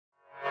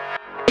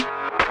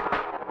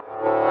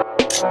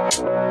One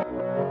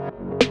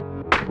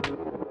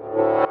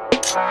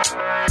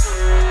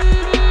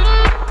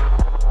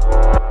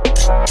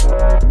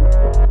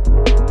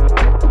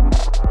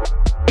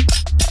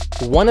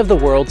of the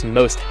world's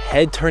most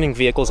head-turning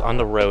vehicles on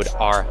the road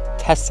are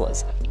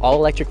Teslas,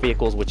 all-electric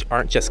vehicles which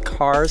aren't just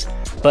cars,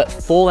 but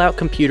full-out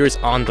computers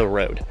on the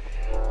road.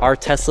 Are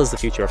Teslas the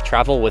future of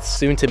travel with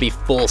soon-to-be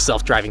full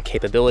self-driving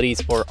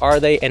capabilities, or are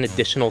they an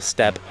additional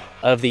step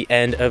of the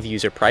end of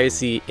user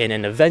privacy in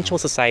an eventual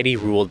society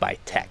ruled by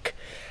tech?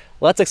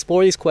 Let's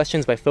explore these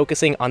questions by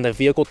focusing on the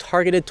vehicle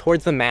targeted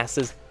towards the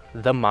masses,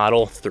 the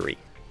Model 3.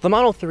 The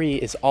Model 3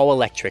 is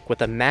all-electric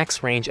with a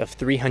max range of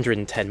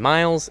 310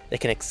 miles.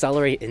 It can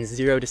accelerate in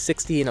 0 to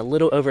 60 in a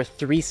little over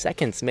 3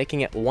 seconds,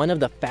 making it one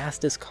of the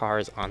fastest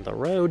cars on the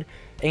road,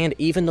 and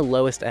even the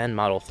lowest-end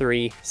Model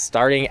 3,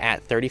 starting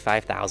at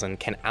 $35,000,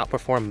 can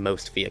outperform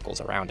most vehicles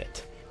around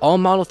it. All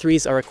Model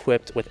 3s are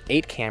equipped with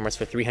 8 cameras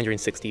for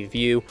 360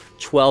 view,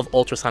 12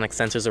 ultrasonic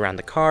sensors around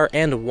the car,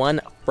 and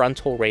 1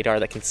 frontal radar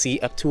that can see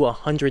up to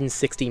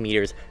 160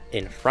 meters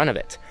in front of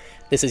it.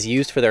 This is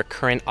used for their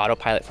current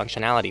autopilot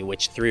functionality,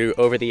 which through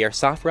over-the-air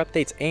software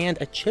updates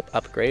and a chip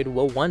upgrade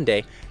will one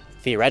day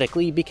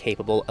theoretically be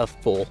capable of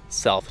full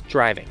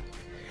self-driving.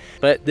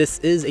 But this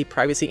is a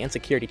privacy and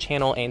security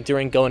channel, and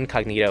during Go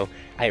Incognito,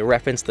 I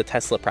referenced the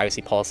Tesla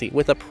privacy policy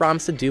with a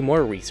promise to do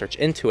more research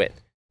into it.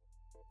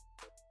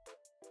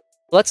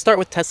 Let's start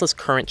with Tesla's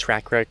current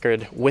track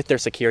record with their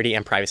security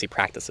and privacy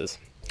practices.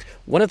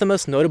 One of the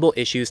most notable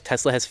issues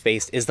Tesla has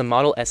faced is the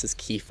Model S's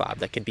key fob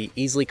that could be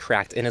easily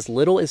cracked in as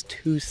little as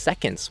 2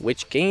 seconds,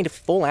 which gained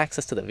full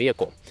access to the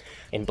vehicle.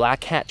 In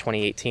Black Hat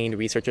 2018,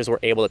 researchers were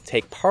able to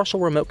take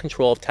partial remote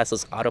control of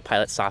Tesla's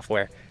autopilot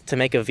software to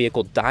make a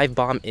vehicle dive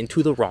bomb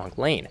into the wrong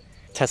lane.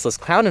 Tesla's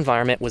cloud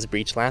environment was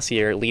breached last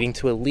year, leading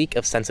to a leak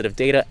of sensitive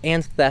data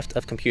and theft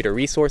of computer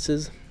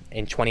resources.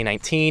 In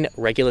 2019,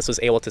 Regulus was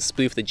able to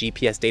spoof the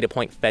GPS data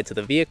point fed to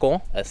the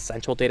vehicle, a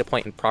central data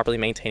point in properly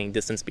maintaining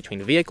distance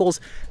between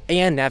vehicles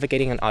and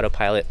navigating on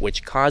autopilot,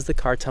 which caused the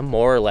car to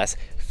more or less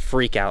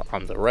freak out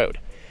on the road.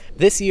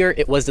 This year,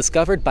 it was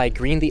discovered by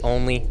Green the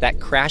Only that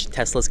crashed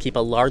Teslas keep a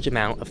large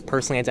amount of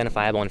personally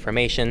identifiable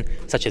information,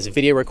 such as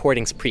video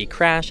recordings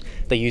pre-crash,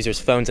 the user's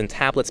phones and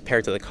tablets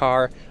paired to the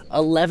car,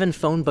 11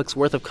 phone books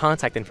worth of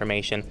contact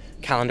information,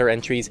 calendar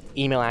entries,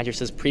 email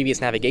addresses,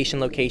 previous navigation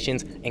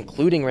locations,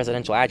 including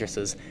residential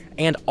addresses,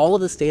 and all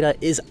of this data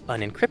is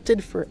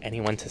unencrypted for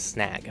anyone to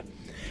snag.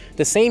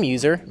 The same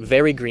user,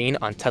 Very Green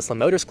on Tesla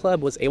Motors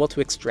Club, was able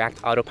to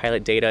extract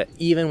autopilot data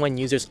even when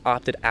users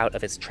opted out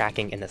of its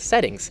tracking in the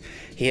settings.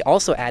 He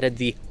also added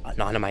the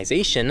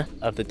anonymization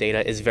of the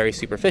data is very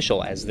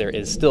superficial, as there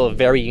is still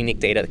very unique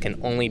data that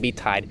can only be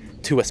tied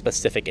to a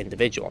specific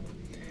individual.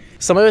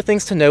 Some other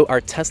things to note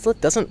are Tesla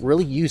doesn't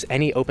really use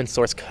any open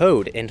source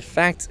code. In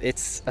fact,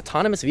 its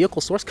autonomous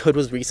vehicle source code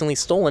was recently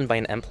stolen by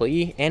an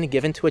employee and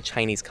given to a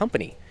Chinese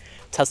company.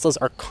 Teslas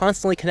are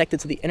constantly connected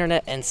to the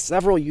internet, and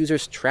several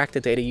users track the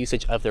data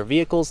usage of their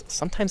vehicles,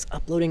 sometimes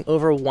uploading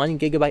over 1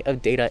 gigabyte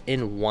of data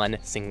in one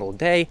single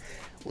day,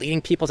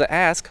 leading people to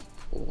ask,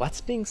 what's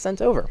being sent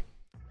over?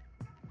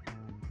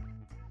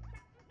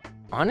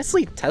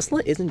 Honestly,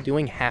 Tesla isn't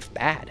doing half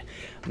bad.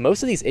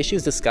 Most of these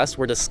issues discussed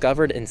were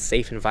discovered in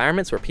safe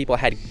environments where people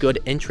had good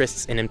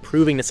interests in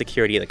improving the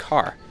security of the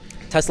car.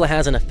 Tesla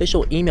has an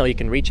official email you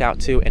can reach out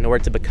to in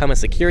order to become a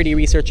security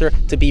researcher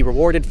to be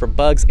rewarded for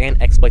bugs and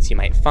exploits you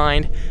might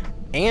find.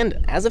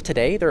 And as of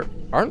today, there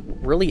aren't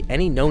really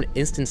any known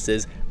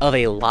instances of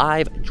a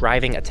live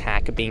driving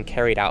attack being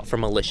carried out for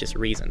malicious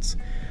reasons.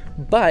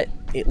 But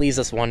it leaves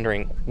us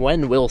wondering,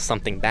 when will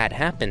something bad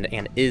happen,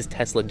 and is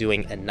Tesla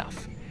doing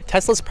enough?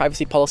 Tesla's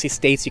privacy policy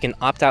states you can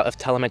opt out of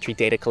telemetry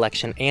data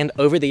collection and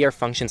over-the-air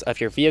functions of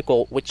your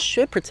vehicle, which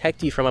should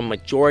protect you from a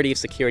majority of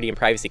security and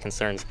privacy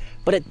concerns,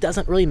 but it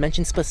doesn't really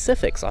mention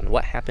specifics on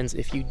what happens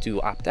if you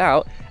do opt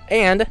out,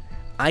 and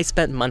I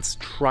spent months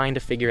trying to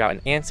figure out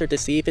an answer to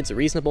see if it's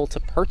reasonable to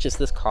purchase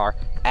this car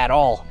at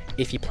all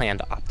if you plan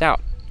to opt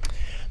out.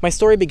 My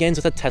story begins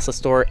with a Tesla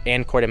store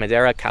in Corte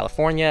Madera,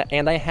 California,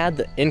 and I had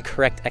the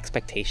incorrect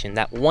expectation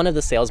that one of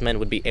the salesmen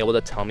would be able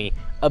to tell me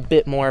a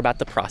bit more about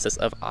the process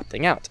of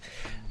opting out.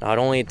 Not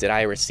only did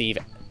I receive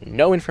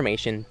no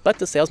information, but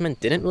the salesman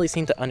didn't really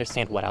seem to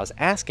understand what I was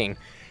asking.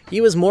 He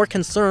was more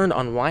concerned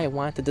on why I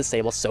wanted to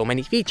disable so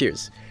many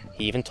features.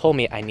 He even told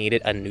me I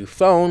needed a new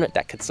phone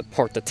that could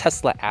support the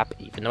Tesla app,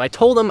 even though I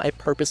told him I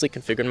purposely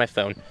configured my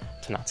phone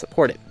to not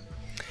support it.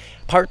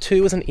 Part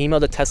 2 is an email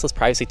to Tesla's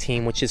privacy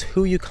team, which is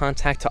who you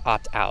contact to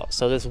opt out,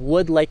 so this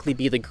would likely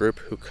be the group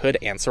who could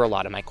answer a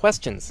lot of my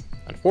questions.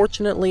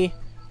 Unfortunately,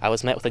 I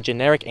was met with a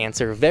generic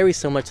answer very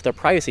similar to their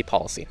privacy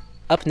policy.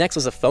 Up next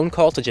was a phone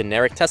call to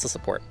generic Tesla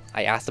support.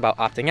 I asked about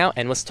opting out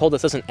and was told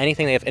this isn't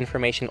anything they have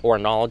information or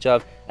knowledge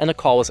of, and the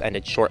call was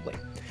ended shortly.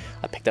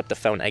 I picked up the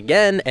phone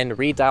again and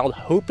redialed,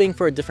 hoping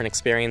for a different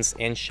experience,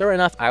 and sure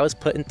enough, I was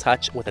put in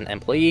touch with an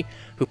employee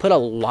who put a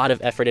lot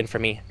of effort in for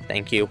me,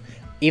 thank you,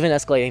 even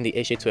escalating the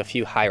issue to a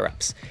few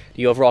higher-ups.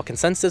 The overall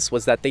consensus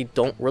was that they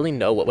don't really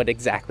know what would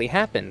exactly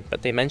happen,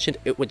 but they mentioned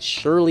it would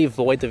surely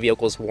void the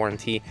vehicle's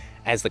warranty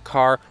as the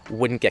car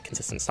wouldn't get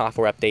consistent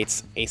software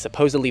updates, a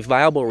supposedly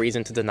viable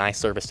reason to deny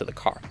service to the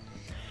car.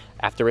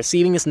 After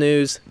receiving this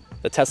news,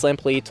 the Tesla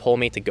employee told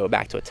me to go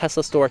back to a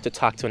Tesla store to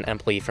talk to an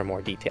employee for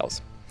more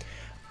details.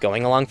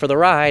 Going along for the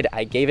ride,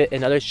 I gave it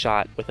another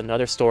shot with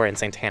another store in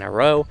Santana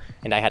Row,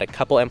 and I had a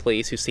couple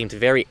employees who seemed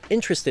very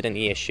interested in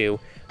the issue,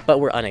 but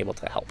were unable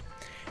to help.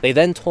 They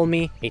then told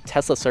me a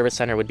Tesla service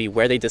center would be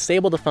where they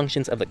disable the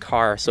functions of the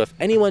car, so if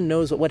anyone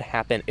knows what would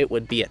happen, it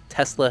would be a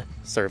Tesla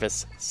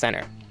service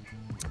center.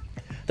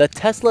 The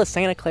Tesla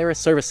Santa Clara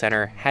Service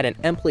Center had an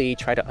employee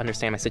try to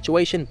understand my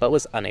situation, but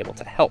was unable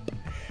to help.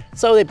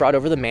 So they brought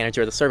over the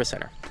manager of the service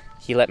center.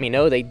 He let me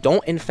know they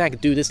don't in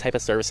fact do this type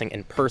of servicing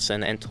in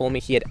person and told me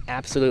he had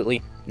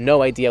absolutely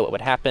no idea what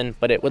would happen,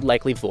 but it would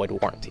likely void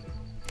warranty.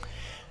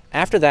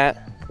 After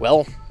that,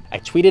 well, I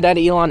tweeted at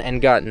Elon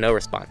and got no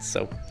response,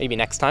 so maybe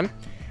next time.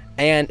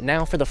 And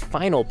now for the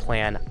final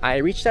plan, I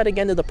reached out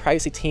again to the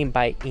privacy team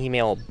by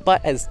email,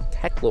 but as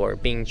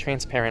Techlore, being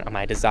transparent on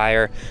my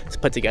desire to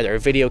put together a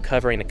video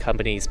covering the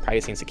company's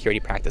privacy and security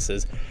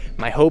practices,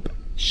 my hope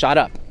shot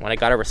up when I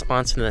got a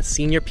response from the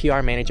senior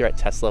PR manager at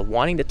Tesla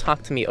wanting to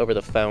talk to me over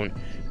the phone,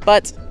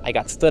 but I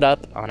got stood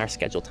up on our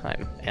scheduled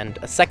time, and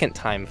a second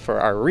time for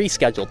our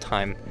rescheduled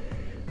time.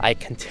 I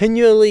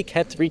continually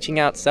kept reaching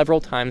out several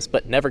times,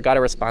 but never got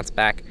a response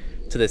back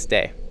to this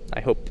day.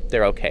 I hope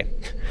they're okay.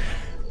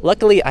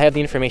 Luckily, I have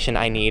the information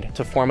I need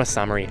to form a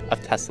summary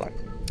of Tesla.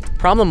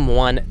 Problem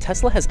 1,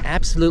 Tesla has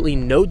absolutely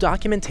no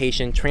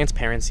documentation,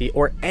 transparency,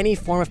 or any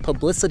form of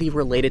publicity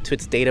related to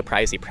its data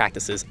privacy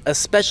practices,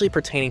 especially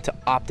pertaining to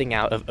opting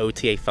out of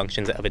OTA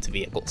functions of its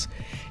vehicles.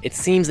 It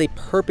seems they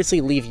purposely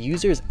leave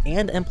users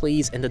and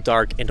employees in the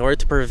dark in order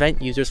to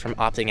prevent users from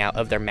opting out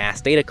of their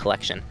mass data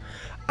collection.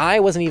 I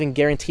wasn't even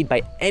guaranteed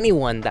by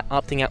anyone that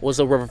opting out was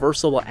a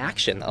reversible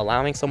action,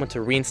 allowing someone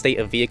to reinstate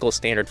a vehicle's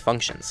standard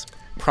functions.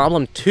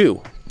 Problem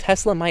 2,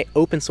 Tesla might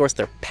open source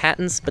their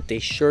patents, but they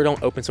sure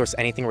don't open source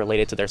anything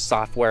related to their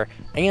software,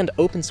 and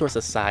open source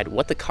aside,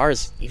 what the car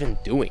is even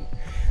doing.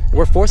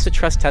 We're forced to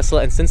trust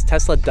Tesla, and since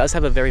Tesla does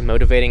have a very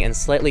motivating and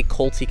slightly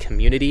culty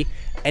community,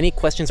 any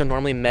questions are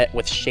normally met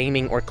with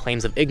shaming or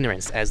claims of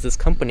ignorance, as this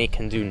company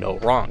can do no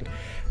wrong.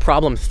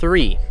 Problem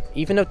 3,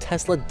 even though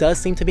Tesla does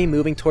seem to be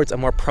moving towards a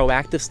more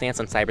proactive stance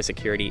on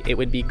cybersecurity, it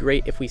would be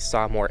great if we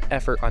saw more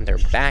effort on their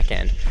back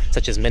end,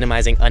 such as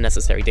minimizing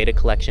unnecessary data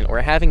collection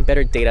or having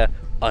better data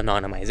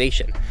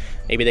anonymization.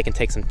 Maybe they can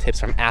take some tips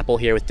from Apple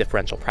here with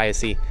differential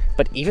privacy,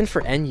 but even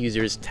for end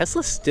users,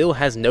 Tesla still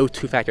has no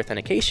two-factor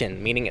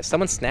authentication, meaning if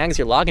someone snags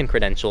your login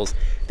credentials,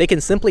 they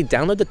can simply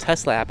download the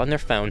Tesla app on their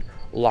phone,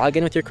 log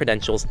in with your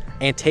credentials,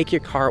 and take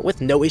your car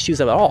with no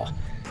issues at all.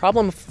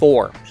 Problem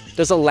 4,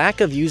 there's a lack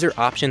of user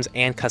options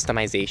and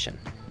customization.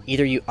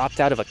 Either you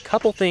opt out of a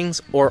couple things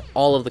or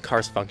all of the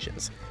car's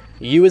functions.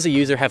 You as a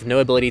user have no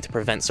ability to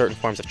prevent certain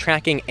forms of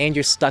tracking, and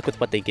you're stuck with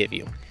what they give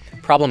you.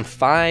 Problem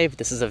 5,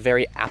 this is a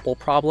very Apple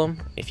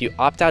problem. If you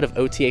opt out of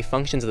OTA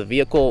functions of the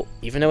vehicle,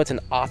 even though it's an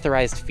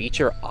authorized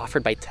feature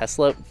offered by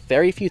Tesla,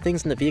 very few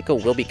things in the vehicle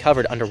will be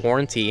covered under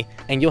warranty,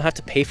 and you'll have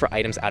to pay for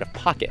items out of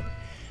pocket.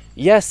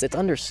 Yes, it's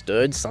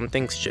understood some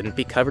things shouldn't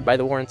be covered by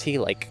the warranty,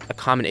 like a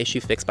common issue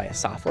fixed by a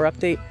software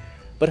update,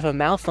 but if a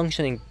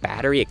malfunctioning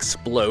battery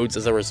explodes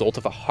as a result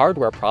of a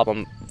hardware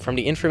problem, from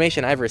the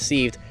information I've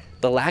received,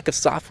 the lack of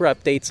software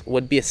updates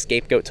would be a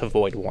scapegoat to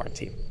void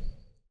warranty.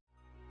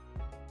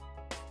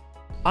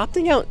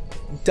 Opting out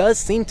does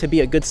seem to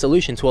be a good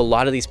solution to a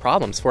lot of these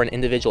problems for an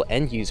individual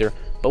end user,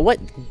 but what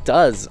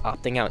does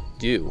opting out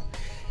do?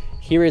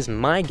 Here is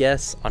my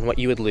guess on what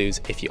you would lose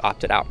if you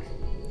opted out.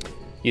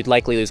 You'd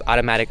likely lose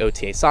automatic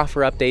OTA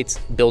software updates,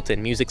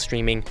 built-in music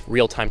streaming,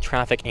 real-time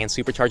traffic and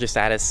supercharger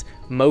status,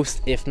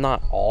 most if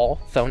not all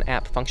phone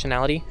app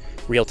functionality,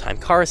 real-time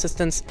car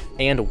assistance,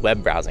 and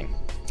web browsing.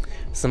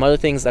 Some other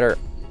things that are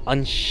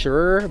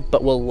unsure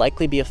but will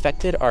likely be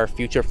affected are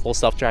future full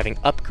self-driving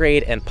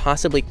upgrade, and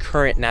possibly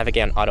current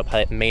Navigate on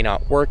autopilot may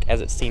not work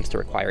as it seems to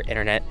require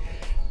internet.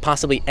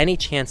 Possibly any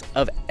chance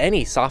of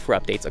any software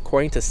updates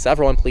according to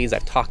several employees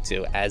I've talked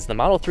to, as the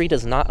Model 3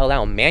 does not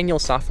allow manual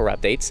software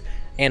updates,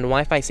 and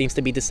Wi-Fi seems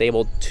to be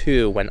disabled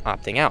too when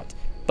opting out,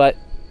 but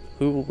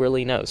who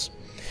really knows?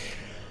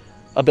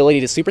 Ability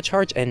to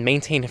supercharge and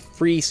maintain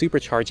free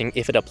supercharging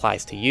if it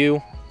applies to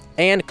you,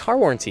 and car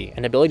warranty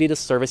and ability to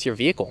service your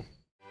vehicle.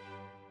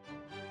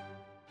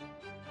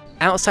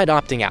 Outside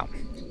opting out,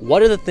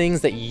 what are the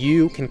things that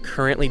you can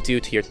currently do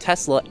to your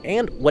Tesla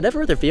and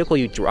whatever other vehicle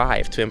you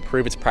drive to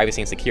improve its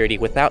privacy and security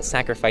without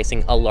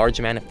sacrificing a large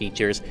amount of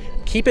features?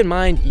 Keep in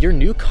mind, your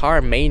new car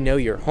may know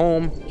your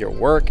home, your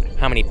work,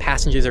 how many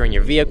passengers are in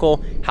your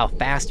vehicle, how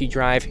fast you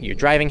drive, your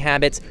driving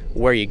habits,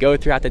 where you go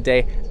throughout the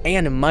day,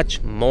 and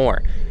much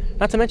more.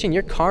 Not to mention,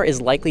 your car is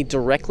likely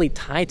directly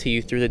tied to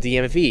you through the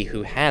DMV,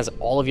 who has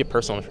all of your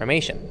personal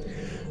information.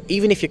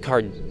 even if your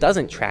car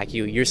doesn't track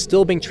you, you're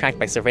still being tracked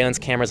by surveillance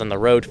cameras on the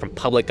road from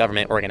public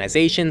government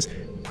organizations,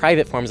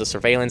 private forms of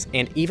surveillance,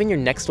 and even your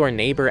next door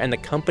neighbor and the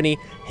company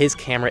his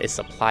camera is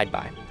supplied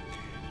by.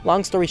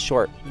 Long story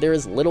short, there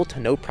is little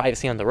to no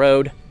privacy on the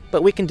road,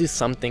 but we can do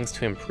some things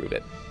to improve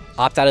it.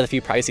 Opt out of the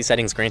few privacy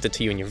settings granted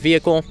to you in your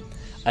vehicle.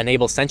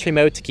 Enable Sentry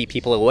Mode to keep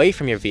people away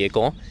from your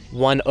vehicle.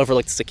 One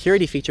overlooked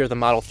security feature of the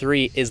Model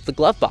 3 is the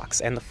glove box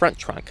and the front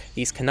trunk.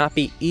 These cannot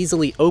be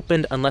easily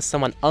opened unless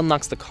someone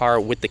unlocks the car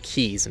with the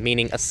keys,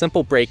 meaning a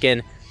simple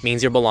break-in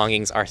means your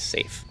belongings are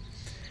safe.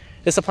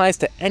 This applies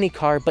to any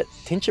car, but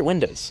tint your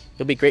windows.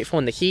 You'll be grateful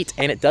in the heat,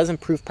 and it does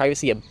improve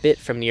privacy a bit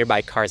from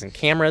nearby cars and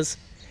cameras.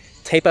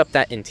 Tape up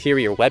that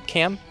interior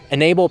webcam.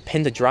 Enable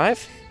Pin to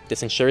Drive.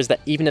 This ensures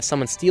that even if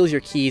someone steals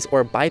your keys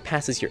or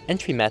bypasses your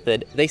entry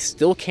method, they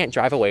still can't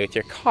drive away with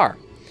your car.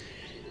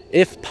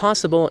 If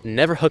possible,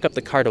 never hook up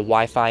the car to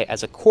Wi-Fi,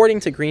 as according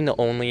to Green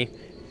Only,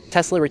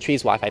 Tesla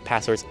retrieves Wi-Fi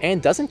passwords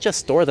and doesn't just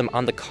store them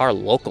on the car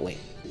locally.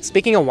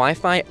 Speaking of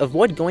Wi-Fi,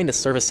 avoid going to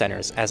service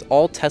centers, as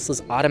all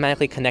Teslas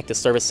automatically connect to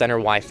service center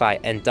Wi-Fi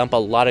and dump a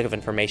lot of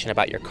information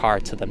about your car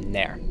to them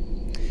there.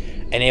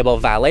 Enable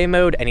valet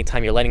mode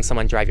anytime you're letting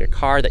someone drive your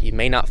car that you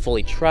may not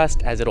fully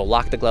trust, as it'll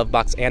lock the glove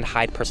box and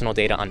hide personal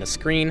data on the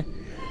screen.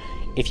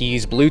 If you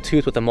use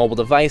Bluetooth with a mobile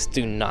device,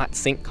 do not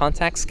sync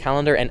contacts,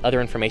 calendar, and other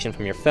information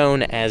from your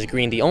phone, as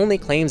Green Only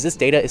claims this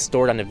data is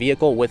stored on the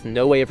vehicle with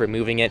no way of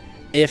removing it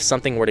if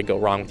something were to go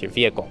wrong with your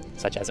vehicle,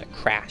 such as a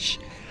crash.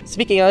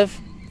 Speaking of,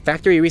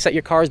 factory reset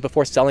your cars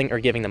before selling or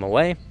giving them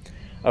away.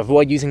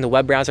 Avoid using the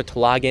web browser to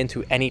log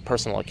into any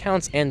personal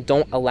accounts, and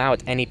don't allow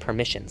it any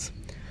permissions.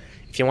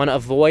 If you want to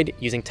avoid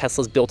using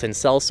Tesla's built-in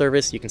cell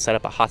service, you can set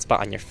up a hotspot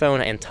on your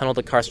phone and tunnel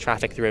the car's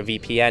traffic through a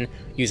VPN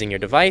using your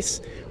device,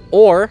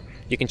 or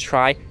you can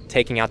try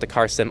taking out the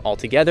car SIM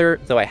altogether,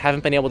 though I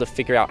haven't been able to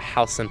figure out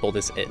how simple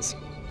this is.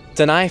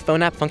 Deny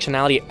phone app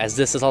functionality, as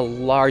this is a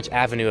large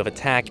avenue of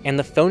attack, and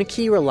the phone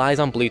key relies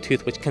on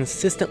Bluetooth, which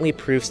consistently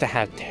proves to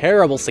have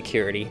terrible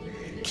security.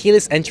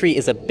 Keyless entry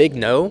is a big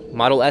no.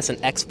 Model S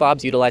and X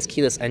fobs utilize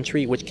keyless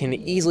entry, which can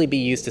easily be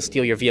used to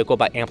steal your vehicle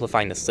by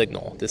amplifying the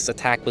signal. This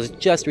attack was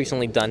just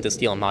recently done to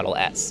steal a Model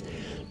S.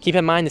 Keep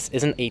in mind, this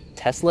isn't a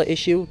Tesla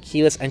issue.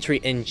 Keyless entry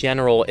in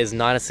general is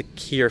not a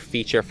secure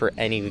feature for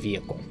any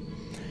vehicle.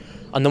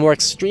 On the more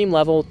extreme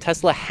level,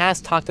 Tesla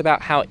has talked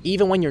about how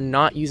even when you're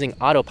not using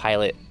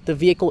autopilot, the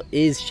vehicle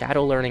is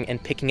shadow learning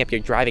and picking up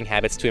your driving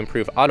habits to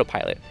improve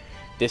autopilot.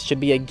 This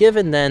should be a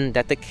given then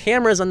that the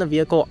cameras on the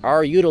vehicle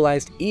are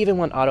utilized even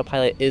when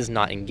autopilot is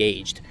not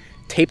engaged.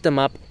 Tape them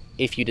up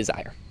if you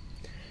desire.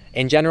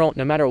 In general,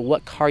 no matter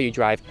what car you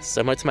drive,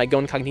 similar to my Go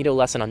Incognito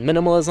lesson on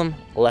minimalism,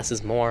 less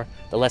is more.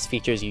 The less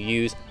features you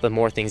use, the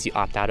more things you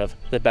opt out of,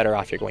 the better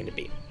off you're going to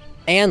be.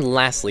 And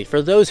lastly,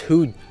 for those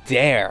who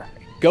dare,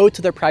 go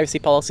to their privacy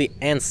policy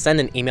and send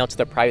an email to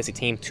the privacy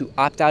team to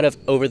opt out of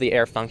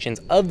over-the-air functions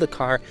of the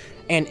car.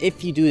 And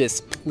if you do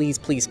this, please,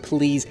 please,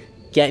 please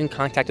get in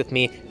contact with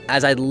me,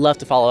 as I'd love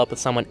to follow up with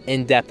someone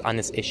in depth on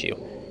this issue.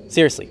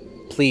 Seriously,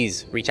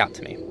 please reach out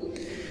to me.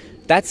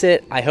 That's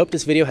it. I hope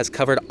this video has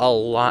covered a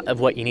lot of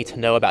what you need to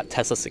know about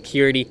Tesla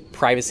security,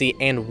 privacy,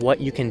 and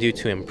what you can do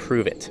to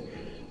improve it.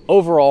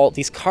 Overall,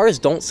 these cars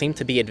don't seem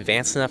to be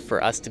advanced enough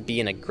for us to be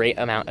in a great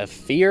amount of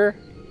fear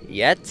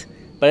yet,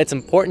 but it's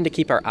important to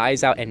keep our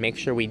eyes out and make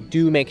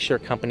sure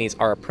companies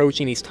are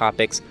approaching these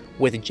topics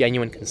with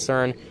genuine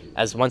concern,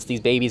 as once these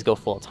babies go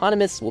full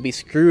autonomous, we'll be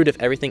screwed if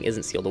everything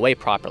isn't sealed away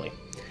properly.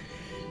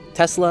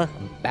 Tesla,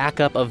 back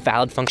up a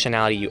valid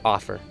functionality you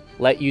offer.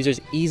 Let users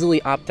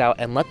easily opt out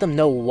and let them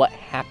know what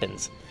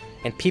happens.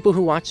 And people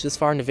who watch this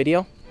far in the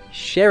video,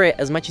 share it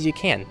as much as you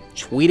can.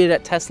 Tweet it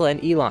at Tesla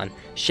and Elon.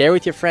 Share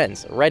with your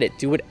friends, Reddit,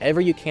 do whatever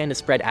you can to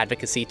spread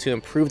advocacy to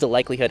improve the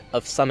likelihood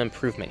of some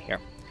improvement here.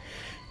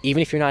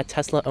 Even if you're not a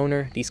Tesla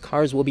owner, these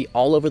cars will be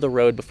all over the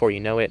road before you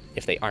know it,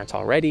 if they aren't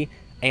already,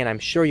 and I'm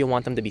sure you'll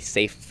want them to be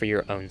safe for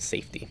your own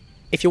safety.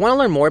 If you want to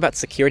learn more about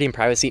security and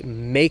privacy,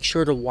 make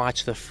sure to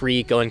watch the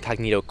free Go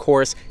Incognito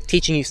course,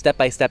 teaching you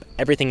step-by-step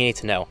everything you need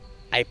to know.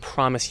 I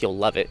promise you'll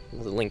love it.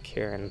 There's a link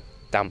here and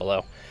down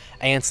below.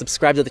 And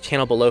subscribe to the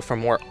channel below for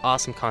more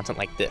awesome content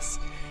like this.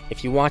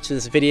 If you watch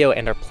this video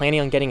and are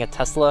planning on getting a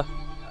Tesla,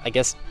 I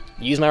guess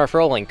use my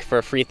referral link for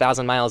a free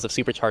 1,000 miles of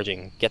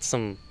supercharging. Get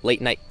some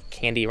late-night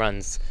candy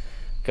runs,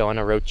 go on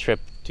a road trip,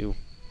 do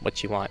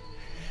what you want.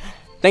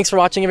 Thanks for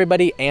watching,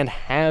 everybody, and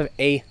have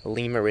a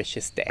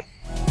Lemericious day.